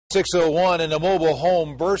6:01 and a mobile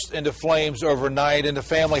home burst into flames overnight, and the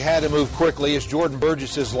family had to move quickly. As Jordan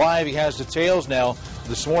Burgess is live, he has details now.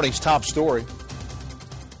 This morning's top story.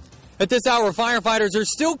 At this hour, firefighters are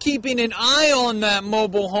still keeping an eye on that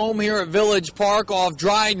mobile home here at Village Park off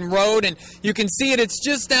Dryden Road, and you can see it. It's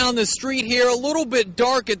just down the street here, a little bit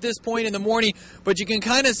dark at this point in the morning, but you can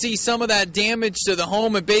kind of see some of that damage to the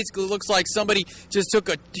home. It basically looks like somebody just took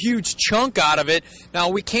a huge chunk out of it. Now,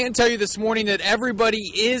 we can't tell you this morning that everybody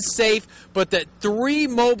is safe, but that 3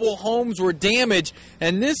 mobile homes were damaged,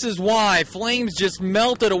 and this is why flames just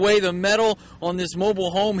melted away the metal on this mobile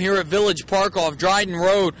home here at Village Park off Dryden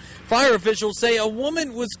Road. Fire officials say a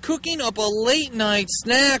woman was cooking up a late-night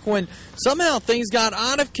snack when somehow things got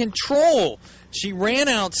out of control. She ran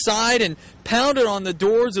outside and pounded on the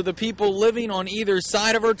doors of the people living on either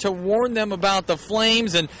side of her to warn them about the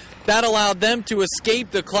flames, and that allowed them to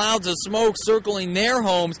escape the clouds of smoke circling their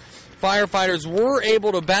homes. Firefighters were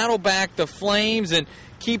able to battle back the flames and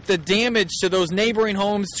keep the damage to those neighboring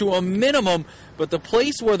homes to a minimum, but the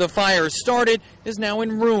place where the fire started is now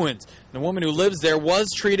in ruins. The woman who lives there was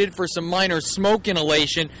treated for some minor smoke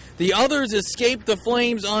inhalation. The others escaped the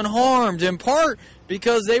flames unharmed, in part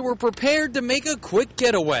because they were prepared to make a quick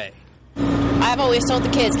getaway. I've always told the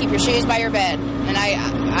kids, keep your shoes by your bed. And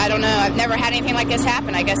I don't know, I've never had anything like this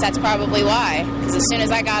happen. I guess that's probably why. Because as soon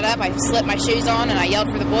as I got up, I slipped my shoes on and I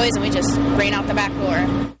yelled for the boys and we just ran out the back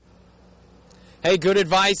door. Hey, good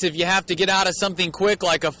advice if you have to get out of something quick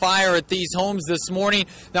like a fire at these homes this morning.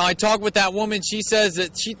 Now, I talked with that woman. She says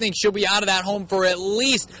that she thinks she'll be out of that home for at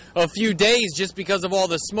least a few days just because of all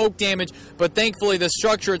the smoke damage. But thankfully, the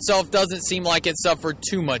structure itself doesn't seem like it suffered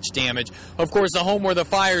too much damage. Of course, the home where the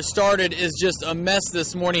fire started is just a mess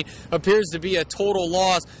this morning. Appears to be a total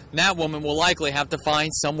loss. And that woman will likely have to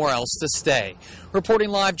find somewhere else to stay. Reporting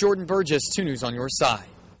live, Jordan Burgess, 2 News on your side.